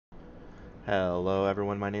Hello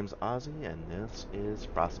everyone, my name's Ozzy and this is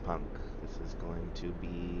Frostpunk. This is going to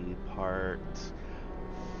be part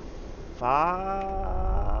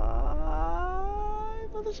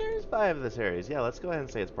 5 of the series? 5 of the series. Yeah, let's go ahead and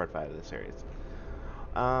say it's part 5 of the series.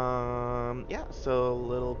 Yeah, so a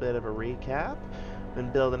little bit of a recap. Been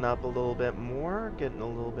building up a little bit more, getting a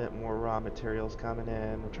little bit more raw materials coming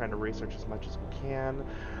in. We're trying to research as much as we can.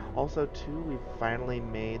 Also, too, we've finally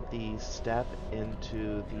made the step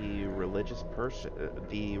into the religious purpose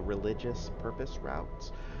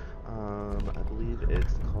route. I believe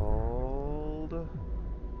it's called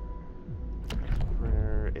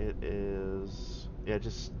prayer. It is, yeah,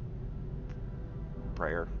 just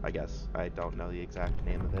prayer, I guess. I don't know the exact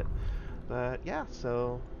name of it. But yeah,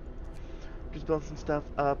 so just building some stuff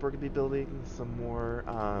up. We're gonna be building some more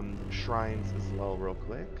shrines as well, real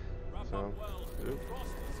quick. So, ooh,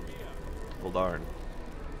 well darn.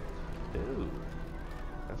 Ooh,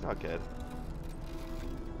 that's not good.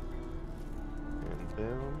 And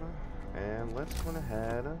boom. And let's go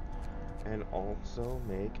ahead and also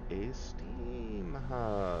make a Steam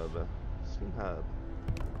hub. Steam hub.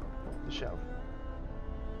 Oh, the shell.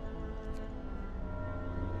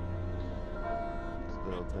 Let's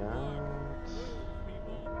build that.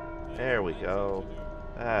 There we go.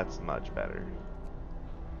 That's much better.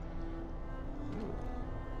 Ooh.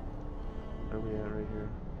 Where are we at right here?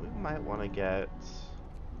 We might want to get...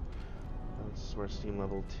 That's our steam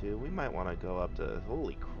level 2. We might want to go up to...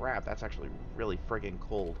 Holy crap, that's actually really friggin'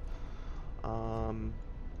 cold. How are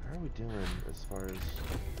we doing as far as...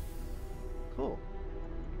 Cool.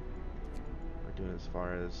 We're doing as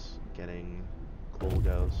far as getting coal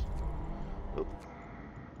goes. Oop.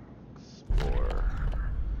 Explore.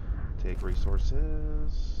 Take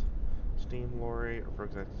resources. Steam lorry, or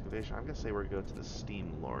for excavation. I'm gonna say we're gonna go to the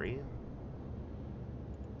steam lorry.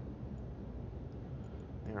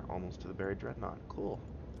 They are almost to the buried dreadnought. Cool.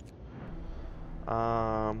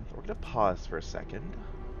 We're gonna pause for a second.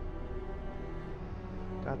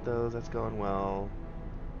 Got those, that's going well.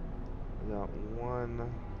 We got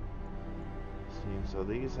one steam, so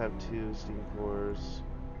these have 2 steam cores.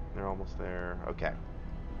 They're almost there. Okay.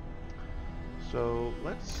 So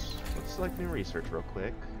let's select new research real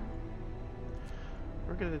quick.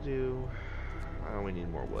 We're gonna do... Oh, we need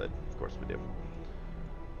more wood. Of course we do.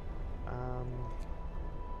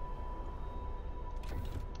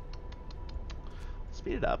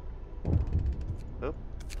 Speed it up. Oh.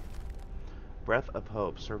 Breath of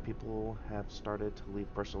Hope. Serve people have started to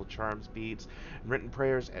leave personal charms, beads, and written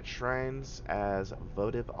prayers at shrines as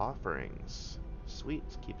votive offerings. Sweet.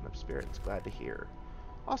 Keeping up spirits. Glad to hear.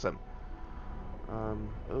 Awesome.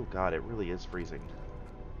 Oh god, it really is freezing.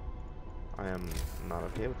 I am not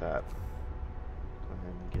okay with that. Go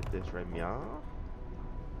ahead and get this right meow.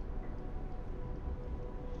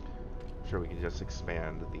 Sure, we can just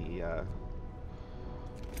expand the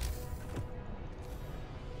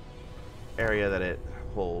area that it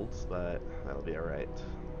holds, but that'll be alright.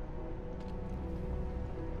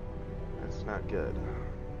 That's not good.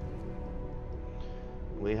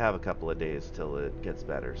 We have a couple of days till it gets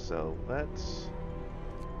better, so let's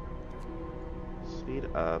speed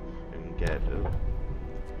up and get...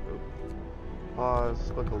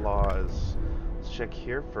 Pause, book of laws. Let's check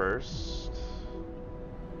here first.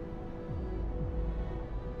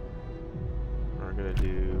 We're gonna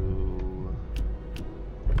do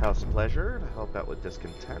House of Pleasure to help out with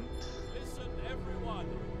discontent. Listen, everyone.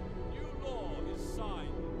 New law is signed.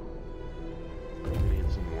 We need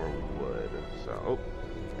some more wood. So, oh,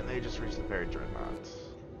 and they just reached the buried dreadnought.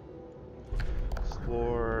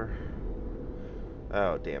 Explore.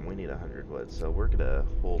 Oh, damn, we need 100 wood, so we're gonna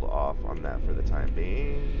hold off on that for the time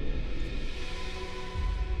being.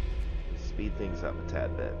 Speed things up a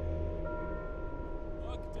tad bit.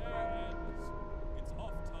 Work day ends. It's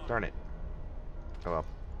off time. Darn it. Oh well.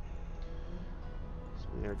 So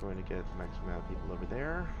we are going to get the maximum amount of people over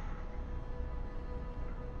there.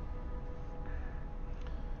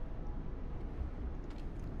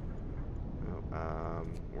 Oh,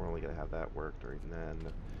 we're only gonna have that work during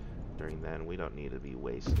then. During then, we don't need to be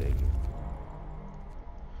wasting.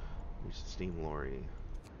 Use the steam lorry.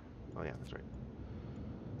 Oh yeah, that's right.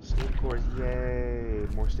 Steam cores, yay!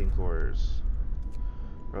 More steam cores.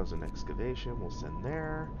 Frozen excavation, we'll send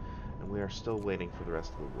there. And we are still waiting for the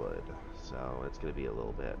rest of the wood. So it's going to be a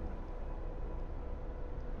little bit.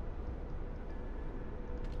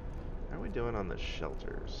 How are we doing on the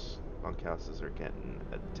shelters? Bunkhouses are getting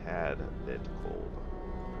a tad bit cold.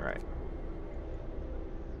 Alright.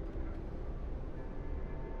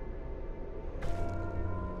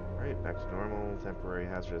 Alright, back to normal. Temporary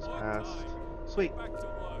hazard has passed. Sweet. Back to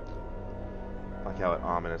work. Like how it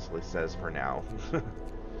ominously says for now.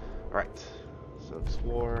 Alright, so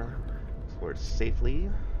explore. Explored safely.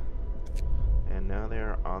 And now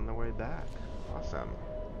they're on their way back. Awesome.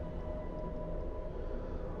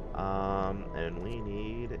 And we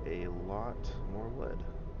need a lot more wood.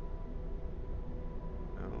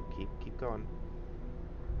 Oh, keep going.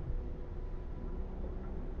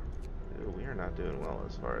 Ooh, we are not doing well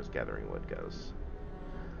as far as gathering wood goes.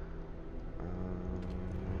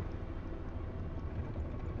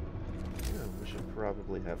 Yeah, we should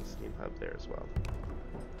probably have a steam hub there as well.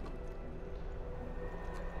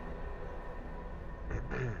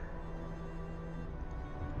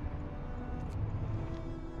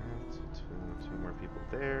 Two more people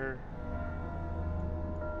there.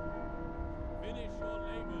 Finish your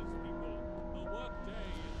labors, people. The workday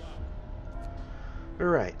is up.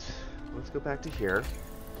 Alright, let's go back to here.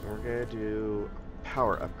 We're gonna do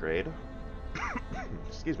power upgrade.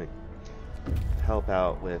 Excuse me. Help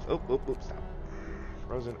out with... Oh, stop.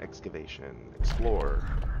 Frozen excavation. Explore.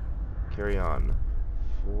 Carry on.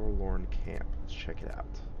 Forlorn camp. Let's check it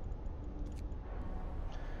out.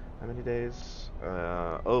 How many days?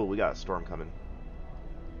 Oh, we got a storm coming.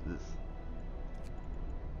 Ugh.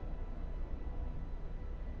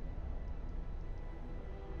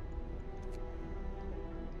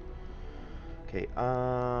 Okay,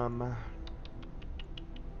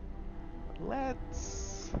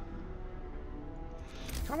 let's...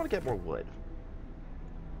 I want to get more wood.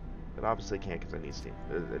 But obviously can't because I need steam.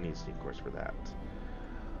 I need steam cores for that.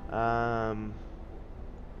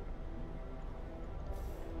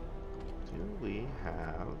 Do we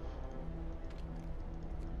have...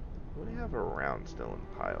 What do we have around still in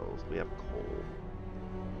piles? We have coal.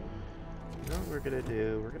 You know what we're gonna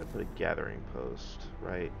do? We're gonna put a gathering post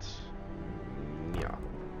right... Yeah.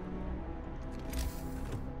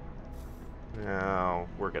 No,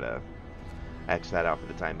 we're gonna X that out for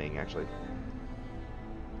the time being, actually.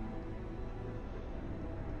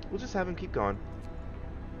 We'll just have him keep going.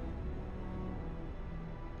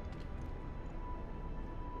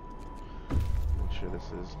 Make sure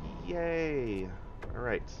this is... Yay!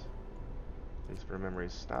 Alright. Thanks for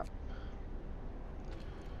memories. Stop.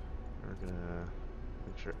 We're gonna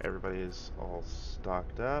make sure everybody is all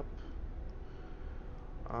stocked up.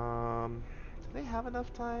 Do they have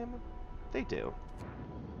enough time? They do.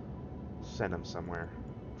 Send them somewhere.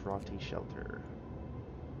 Draughty shelter.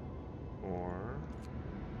 Or...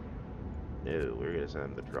 No, we're gonna send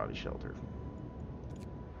them to Draughty shelter.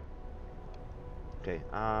 Okay,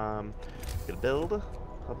 gonna build.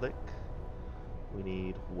 Public. We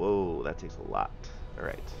need... Whoa, that takes a lot.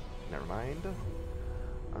 Alright, never mind.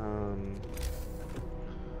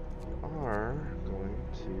 Are going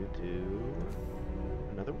to do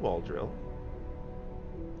another wall drill.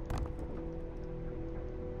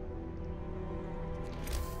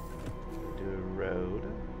 Do a road.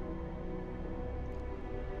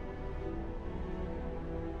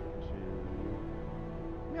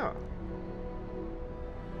 Yeah.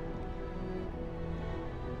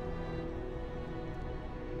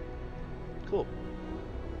 Cool.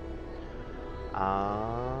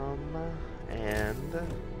 And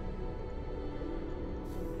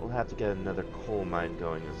we'll have to get another coal mine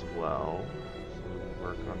going as well. So we'll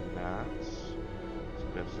work on that. So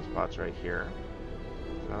we have some spots right here.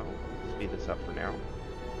 So speed this up for now.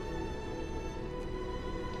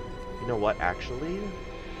 You know what, actually?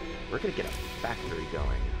 We're gonna get a factory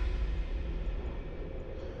going.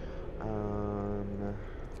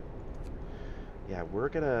 Yeah, we're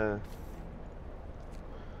gonna...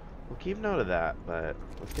 We'll keep note of that, but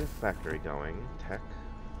let's get a factory going. Tech,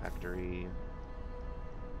 factory.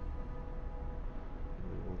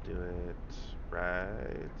 We'll do it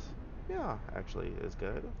right... Yeah, actually is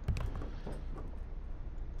good.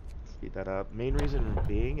 Speed that up. Main reason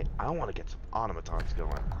being, I want to get some automatons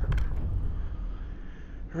going.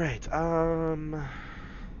 Right,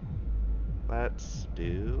 let's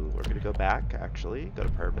do... We're gonna go back, actually. Go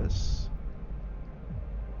to purpose.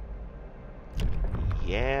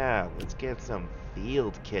 Yeah, let's get some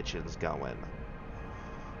field kitchens going.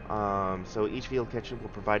 So each field kitchen will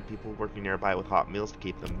provide people working nearby with hot meals to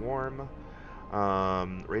keep them warm.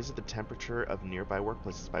 Raises the temperature of nearby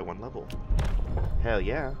workplaces by 1 level. Hell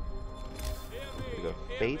yeah. Here we go.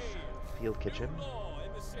 Faith, field kitchen.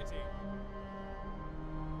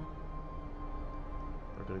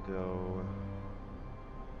 We're gonna go...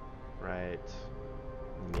 Right.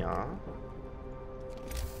 Yeah.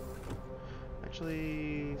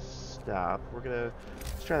 Actually, stop. We're gonna...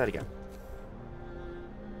 Let's try that again.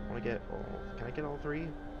 I wanna get all... Can I get all 3?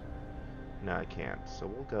 No, I can't. So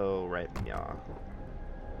we'll go right, yeah.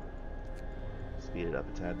 So Speed it up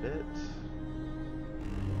a tad bit.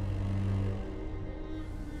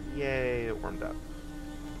 Yay, it warmed up.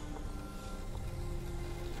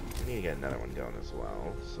 We need to get another one going as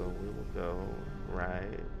well, so we will go right.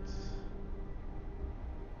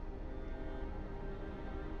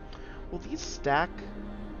 Will these stack?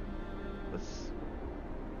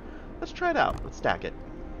 Let's try it out. Let's stack it.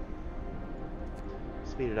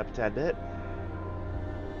 Speed it up a tad bit.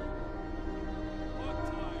 Work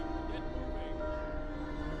time. Get moving.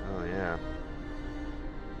 Oh yeah.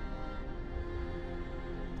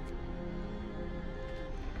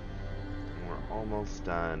 We're almost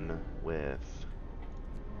done with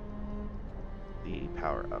the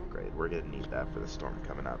power upgrade. We're gonna need that for the storm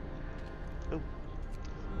coming up. Oh,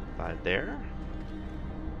 5 there.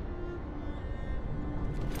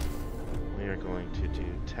 We are going to do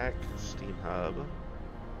Tech, Steam Hub.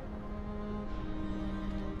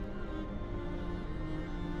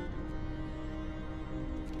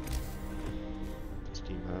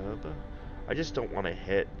 Steam Hub. I just don't want to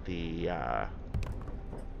hit the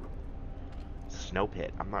snow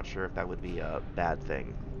pit. I'm not sure if that would be a bad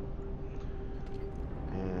thing.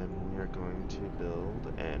 And we are going to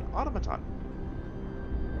build an automaton.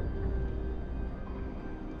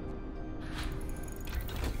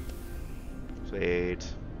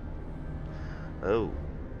 Sweet. Oh,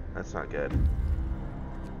 that's not good.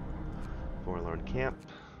 Forlorn camp.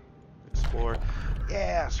 Explore.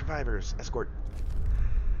 Yeah, survivors. Escort.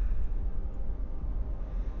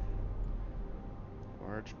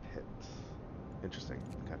 Large pit. Interesting.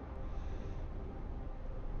 Okay.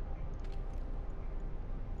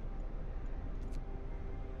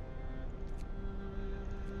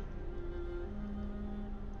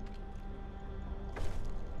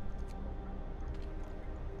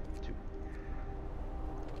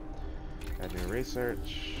 Add new research.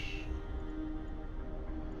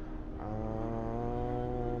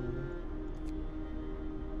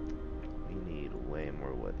 We need way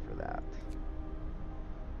more wood for that.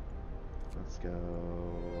 Let's go.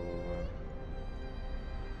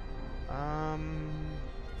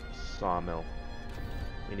 Sawmill.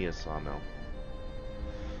 We need a sawmill.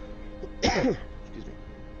 Excuse me.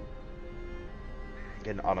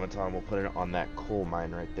 Get an automaton. We'll put it on that coal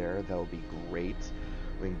mine right there. That will be great.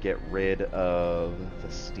 We can get rid of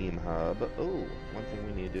the steam hub. Oh, one thing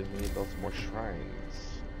we need to do is we need to build some more shrines.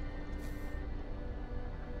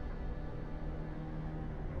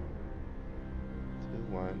 Do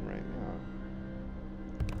one right now.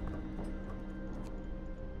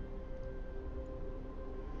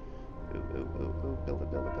 Ooh, ooh, ooh, ooh. Build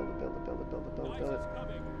it, build it, build it, build it, build it, build it, build it, build it. Night is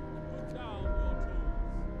coming. Put down your tools.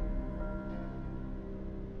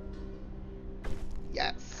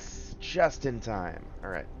 Yes! Just in time.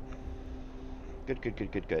 Alright. Good, good,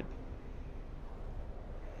 good, good, good.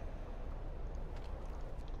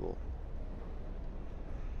 Cool.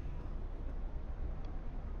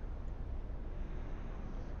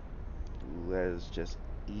 Ooh, that is just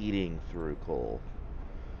eating through coal.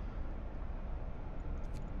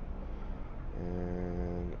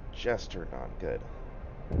 And just turned on. Good.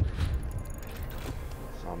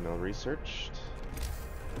 Sawmill researched.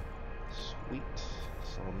 Sweet.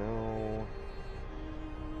 Sawmill.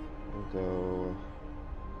 We'll go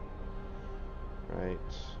right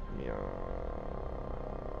meow.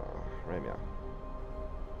 Right meow.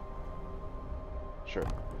 Sure.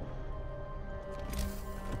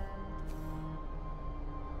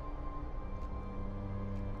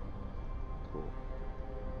 Cool.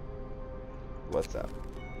 What's up?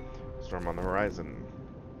 Storm on the horizon.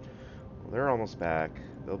 Well, they're almost back.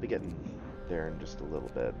 They'll be getting there in just a little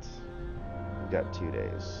bit. We've got 2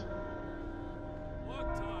 days.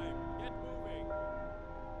 Work time. Get moving.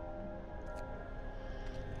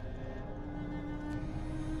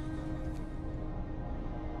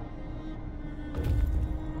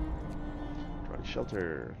 Try to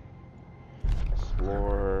shelter.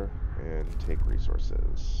 Explore and take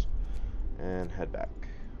resources. And head back.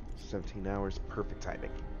 17 hours, perfect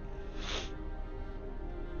timing.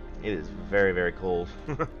 It is very, very cold.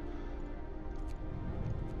 Alright,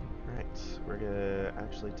 we're gonna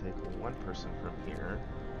actually take one person from here.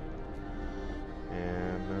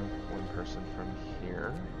 And one person from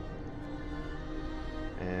here.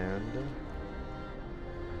 And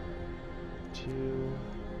 2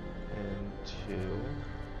 and 2.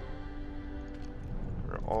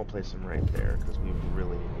 We're all place them right there because we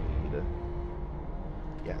really need.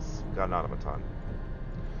 Yes, got an automaton.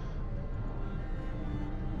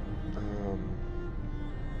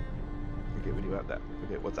 Okay, we do have that.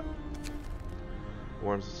 Okay, what's up?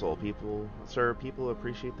 Warms the soul. People, sir, people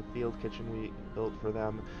appreciate the field kitchen we built for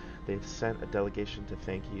them. They've sent a delegation to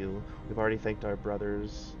thank you. We've already thanked our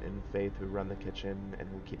brothers in faith who run the kitchen, and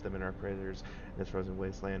we'll keep them in our prayers in this frozen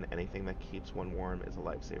wasteland. Anything that keeps one warm is a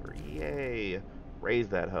lifesaver. Yay! Raise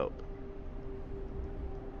that hope.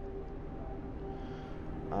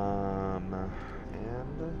 And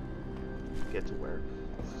get to work.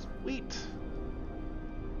 Sweet!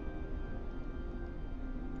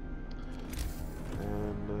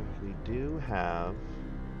 And we do have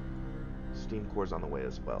steam cores on the way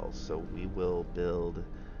as well, so we will build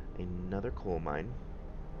another coal mine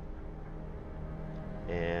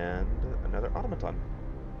and another automaton.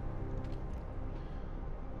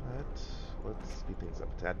 But let's speed things up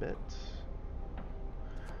a tad bit.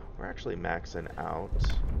 We're actually maxing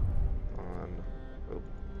out on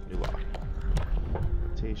new law.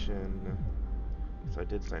 Rotation. So I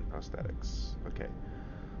did sign prosthetics. Okay.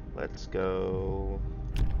 Let's go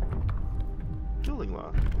dueling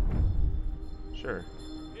law. Sure.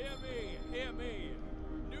 Hear me, hear me.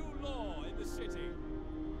 New law in the city.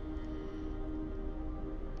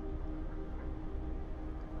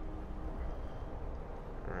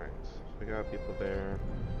 Alright, so we got people there.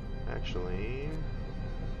 Actually,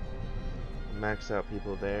 max out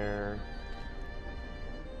people there.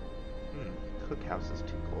 Cookhouse is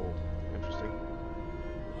too cold. Interesting.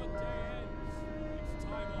 Workday ends. It's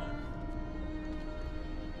time off.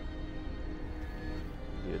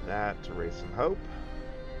 Do that to raise some hope.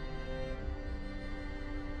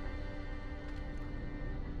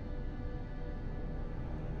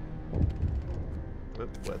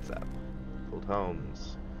 Oop, what's up? Cold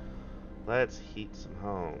homes. Let's heat some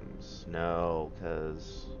homes. No,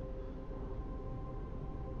 because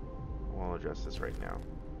I won't address this right now.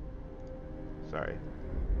 Sorry.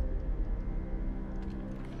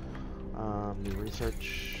 New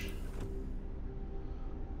research.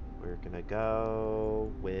 We're gonna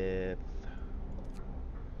go with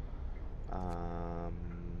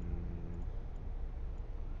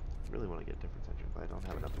really want to get different engine, but I don't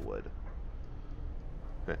have enough wood.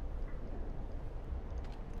 Heh.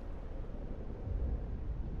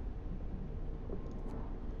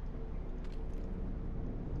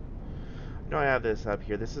 No, I have this up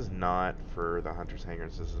here. This is not for the hunter's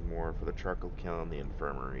hangars. This is more for the charcoal kiln, the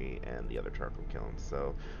infirmary, and the other charcoal kilns.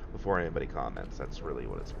 So before anybody comments, that's really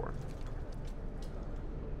what it's for.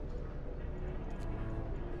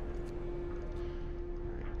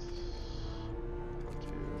 Alright. 1, 2.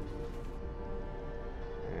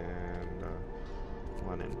 And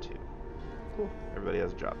 1 and 2. Cool. Everybody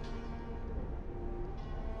has a job.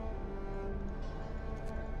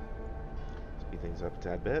 Speed things up a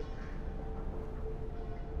tad bit.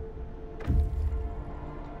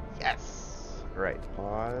 Yes! Alright,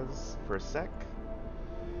 pause for a sec.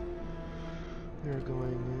 We're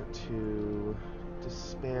going to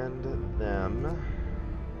disband them.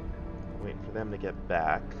 Waiting for them to get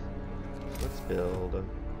back. Let's build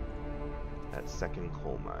that second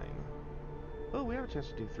coal mine. Oh, we have a chance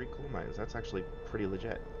to do 3 coal mines. That's actually pretty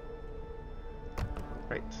legit.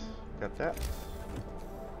 Right, got that.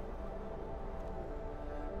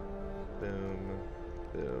 Boom,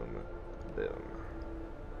 boom, boom.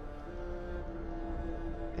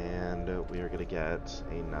 And we are going to get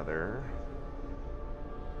another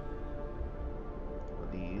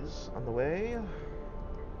of these on the way.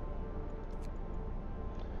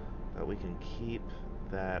 That we can keep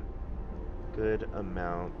that good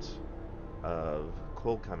amount of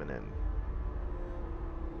coal coming in.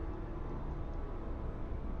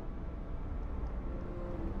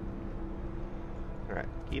 Alright,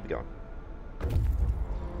 keep it going.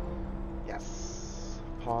 Yes.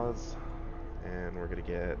 Pause. And we're gonna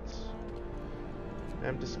get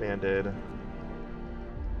them disbanded.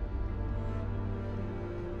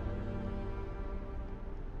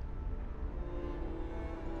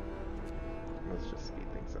 Let's just speed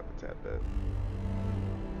things up a tad bit.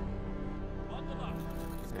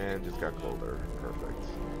 And just got colder. Perfect.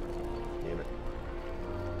 Damn it.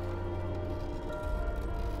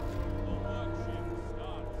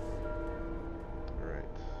 Alright.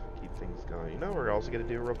 Keep things going. You know what we're also going to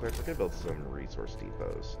do real quick? We're going to build some resource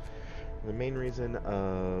depots. The main reason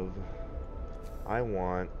of I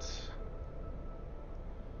want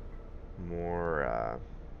more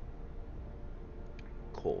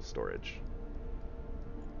coal storage.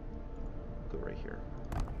 Go right here.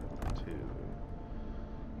 2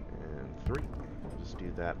 and 3. We'll just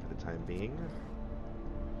do that for the time being.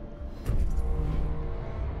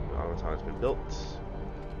 The automaton has been built.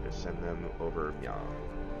 Just send them over beyond.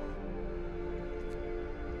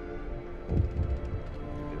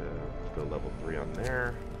 Go level 3 on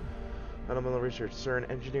there. Fundamental research. Sir, an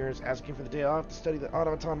engineer is asking for the day off to study the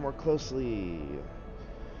automaton more closely.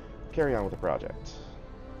 carry on with the project.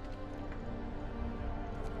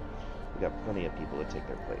 We got plenty of people to take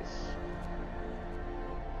their place.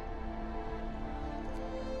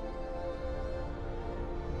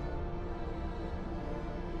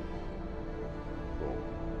 Cool.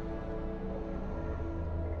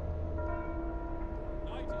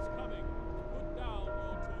 Night is coming. Put down your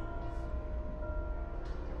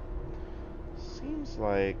tools. Seems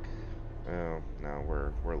like, oh no,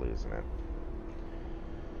 we're losing it.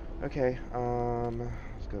 Okay,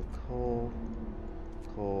 let's go coal,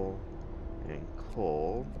 coal, and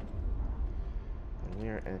coal. And we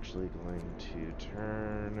are actually going to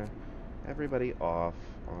turn everybody off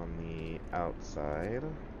on the outside.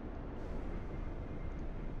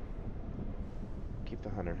 Keep the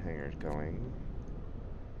hunter hangars going.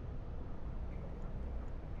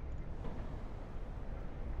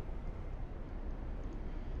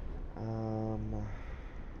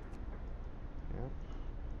 Yep.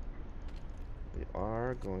 We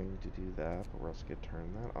are going to do that, but we're also going to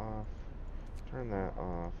turn that off. Turn that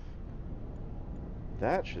off.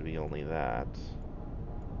 That should be only that.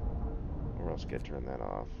 Or else get turn that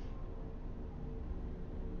off.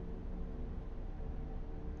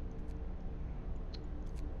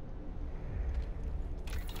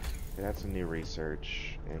 That's some new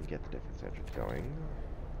research and get the difference engine going.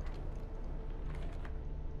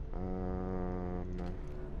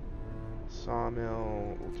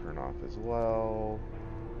 Sawmill will turn off as well.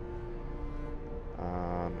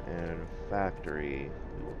 And factory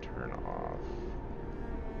we will turn off.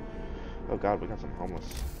 Oh god, we got some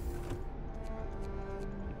homeless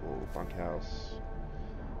people. Bunkhouse.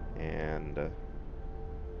 And do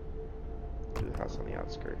the house on the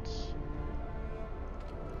outskirts.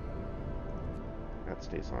 That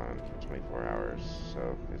stays on for 24 hours,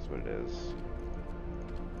 so it's what it is.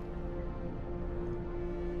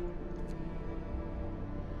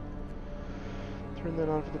 Turn that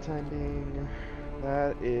on for the time being.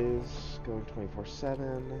 That is going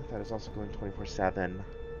 24/7. That is also going 24/7.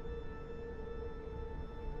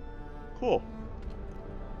 Cool.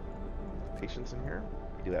 Patience in here?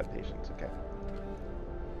 We do have patience, okay.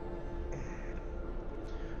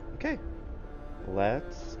 Okay.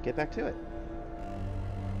 Let's get back to it.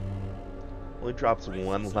 Only drops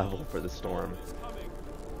one level for the storm.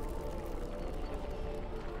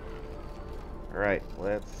 Alright,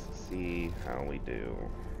 let's see how we do.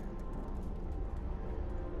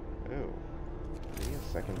 Oh, maybe a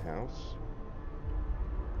second house?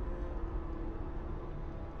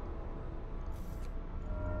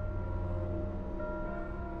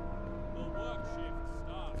 The work shift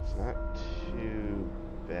starts. It's not too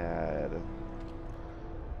bad.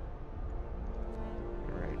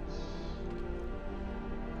 Alright.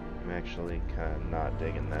 I'm actually kind of not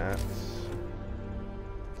digging that.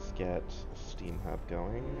 Let's get a steam hub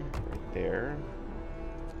going right there.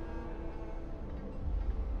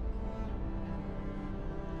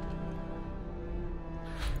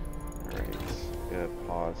 Alright, gonna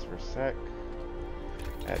pause for a sec.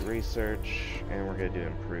 Add research, and we're gonna do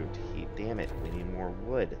improved heat. Damn it, we need more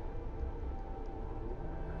wood.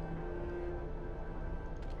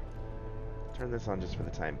 Turn this on just for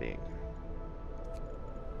the time being.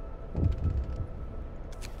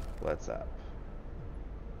 What's up?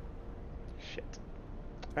 Shit.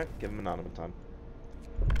 Alright, give him an automaton.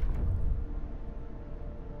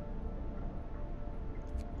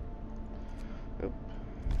 Oop.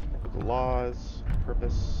 With the laws,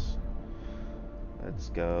 purpose. Let's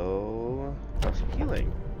go. House of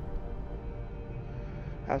Healing.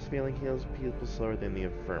 House of Healing heals people slower than the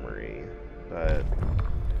infirmary, but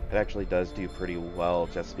it actually does do pretty well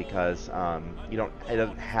just because it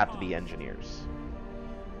doesn't have to be engineers.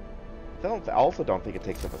 I also don't think it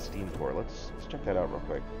takes up a steam core. Let's check that out real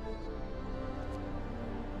quick.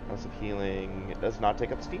 House of Healing, it does not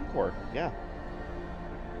take up steam core. Yeah.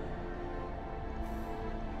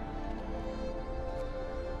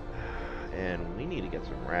 And we need to get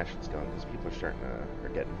some rations going because people are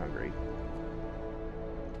getting hungry.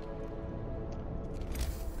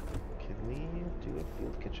 Can we do a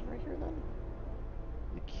field kitchen right here then?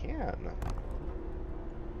 We can.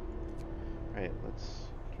 Alright, let's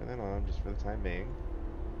turn that on just for the time being.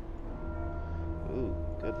 Ooh,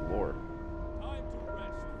 good lord. Time to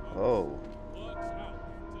rest, folks. Oh, Work's out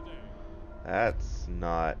today. that's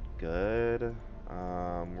not good.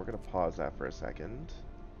 We're gonna pause that for a second.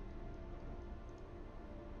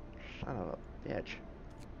 Son of a bitch.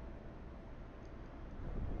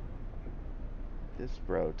 This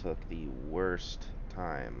bro took the worst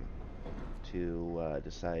time to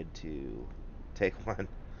decide to take one.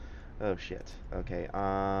 Oh shit. Okay,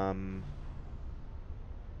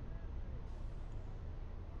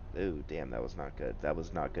 Ooh, damn, that was not good. That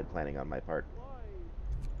was not good planning on my part.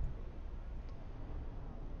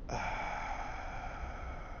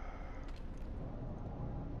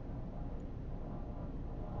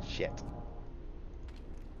 Shit.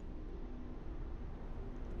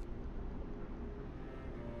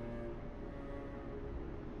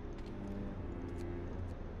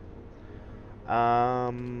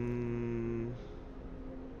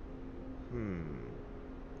 Hmm.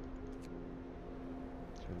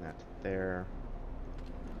 Turn that to there.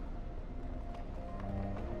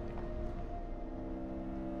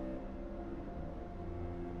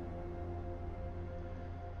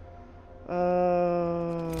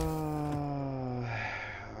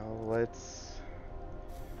 Let's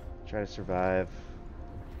try to survive.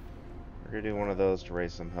 We're gonna do one of those to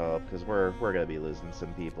raise some hope, because we're gonna be losing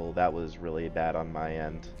some people. That was really bad on my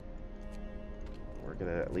end. We're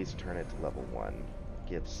gonna at least turn it to level 1.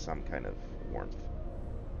 Give some kind of warmth.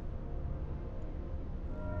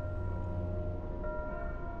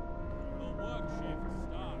 The work shift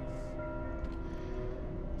starts.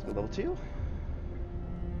 Let's go level 2.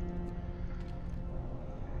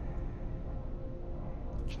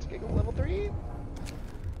 Just gonna go level 3.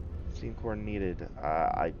 Steam core needed.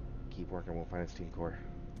 I keep working, we'll find a steam core.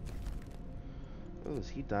 Oh, is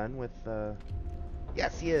he done with,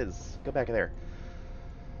 Yes, he is! Go back there.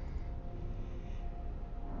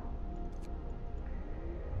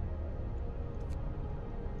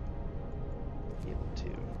 Level 2.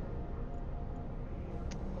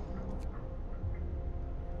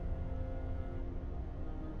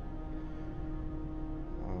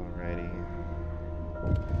 Alrighty.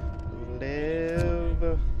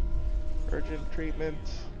 Live! Urgent treatment.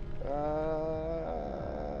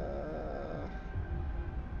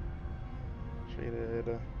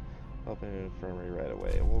 Treated. Open an infirmary right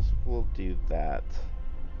away. We'll do that.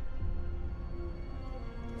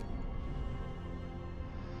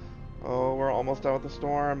 Oh, we're almost done with the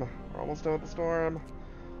storm. We're almost done with the storm.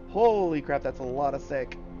 Holy crap, that's a lot of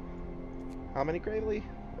sick. How many gravely?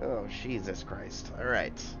 Oh, Jesus Christ.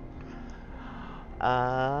 Alright.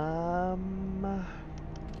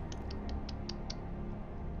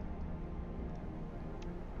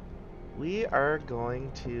 We are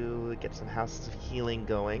going to get some houses of healing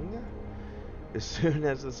going as soon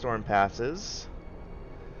as the storm passes.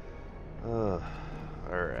 Ugh.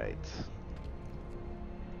 Alright.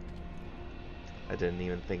 I didn't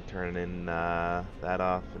even think turning that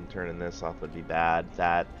off and turning this off would be bad.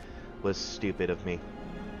 That was stupid of me.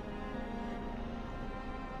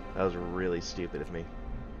 That was really stupid of me.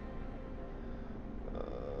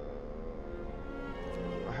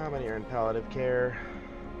 How many are in palliative care?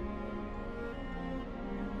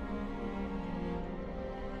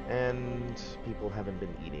 And people haven't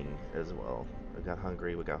been eating as well. We got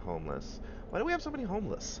hungry, we got homeless. Why do we have so many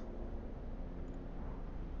homeless?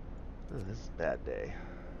 Oh, this is a bad day.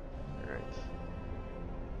 Alright.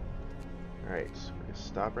 Alright, we're gonna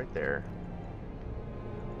stop right there.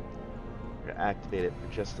 We're gonna activate it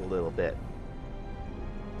for just a little bit.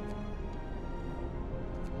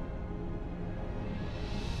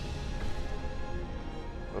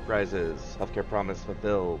 Uprises. Healthcare promise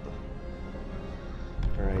fulfilled.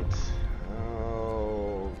 Alright.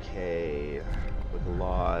 Okay. With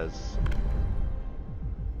laws.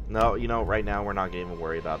 No, you know, right now we're not gonna even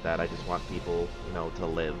worry about that. I just want people, you know, to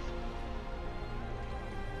live.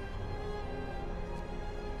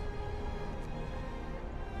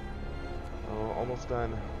 Oh, almost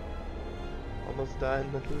done. Almost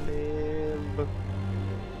done. Live.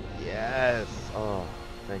 Yes. Oh,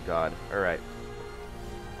 thank God. Alright.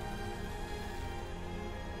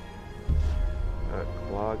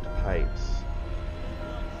 Clogged pipes.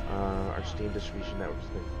 Our steam distribution network has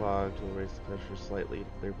been clogged. We'll raise the pressure slightly to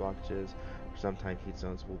clear blockages. For some time, heat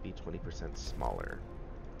zones will be 20% smaller.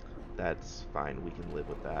 That's fine. We can live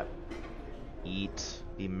with that. Eat.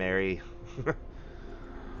 Be merry. We're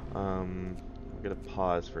gonna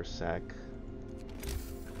pause for a sec.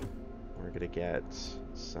 We're gonna get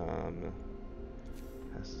some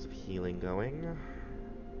houses of healing going.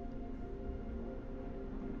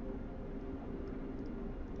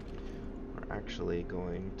 Actually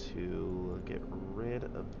going to get rid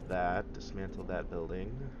of that, dismantle that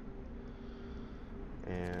building,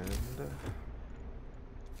 and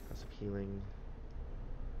House of Healing.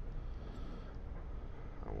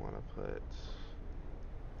 I want to put,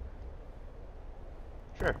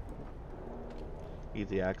 sure,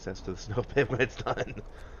 easy access to the snow pit when it's done.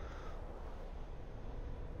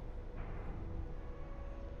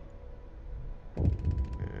 And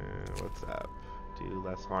what's up? do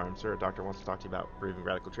less harm. Sir, a doctor wants to talk to you about breathing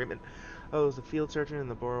radical treatment. I was a field surgeon in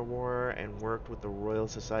the Boer War and worked with the Royal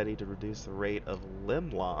Society to reduce the rate of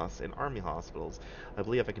limb loss in army hospitals. I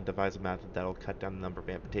believe I can devise a method that'll cut down the number of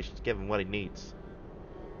amputations, give him what he needs.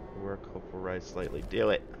 Work, hope will rise slightly. Do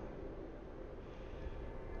it.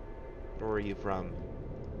 Where are you from?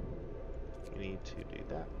 You need to do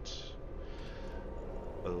that.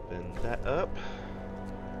 Open that up.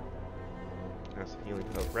 As healing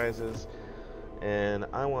hope rises. And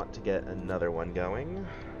I want to get another one going.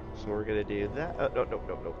 So we're gonna do that. Oh, no, no,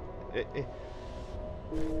 no,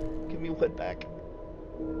 no. Give me wood back.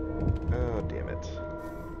 Oh, damn it.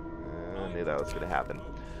 I knew that was gonna happen.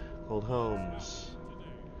 Cold homes.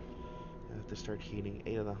 I have to start heating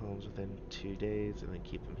 8 of the homes within 2 days and then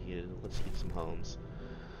keep them heated. Let's heat some homes.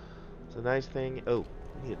 It's a nice thing. Oh,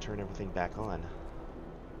 I need to turn everything back on.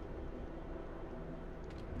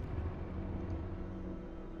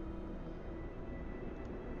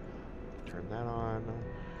 Turn that on.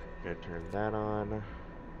 Gonna turn that on.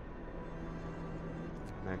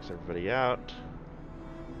 Max everybody out.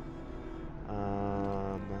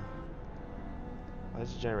 Why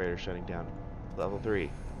is the generator shutting down? Level 3.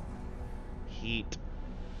 Heat.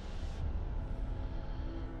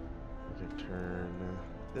 We're gonna turn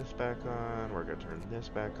this back on. We're gonna turn this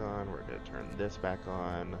back on. We're gonna turn this back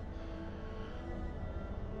on.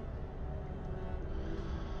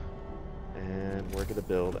 And we're gonna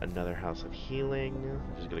build another house of healing.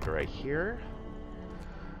 I'm just gonna go right here.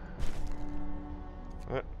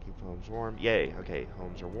 Oh, keep homes warm. Yay. Okay,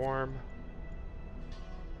 homes are warm.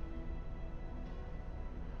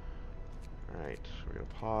 Alright, we're gonna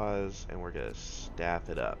pause and we're gonna staff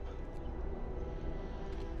it up.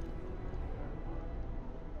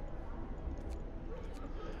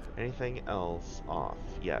 Anything else off?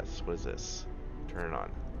 Yes, what is this? Turn it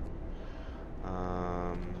on.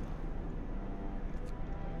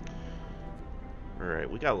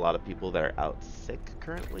 Alright, we got a lot of people that are out sick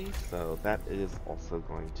currently, so that is also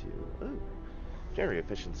going to... Ooh, generator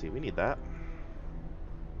efficiency, we need that.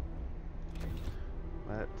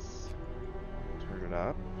 Let's turn it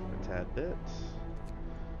up a tad bit.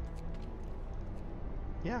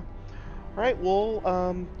 Yeah. Alright, well,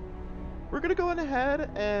 we're gonna go on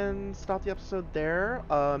ahead and stop the episode there.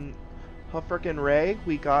 Hufrick and Ray,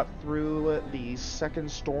 we got through the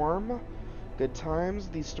second storm. Good times.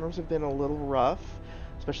 These storms have been a little rough,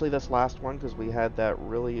 especially this last one because we had that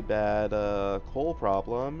really bad coal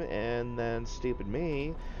problem, and then stupid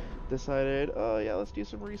me decided, oh yeah, let's do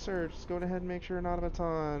some research. Let's go ahead and make sure an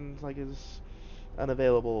automaton is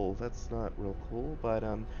unavailable. That's not real cool, but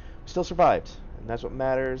we still survived, and that's what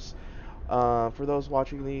matters. For those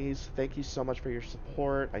watching these, thank you so much for your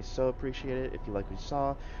support. I so appreciate it. If you like what you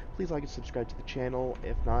saw, please like and subscribe to the channel.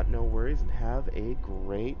 If not, no worries, and have a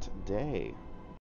great day.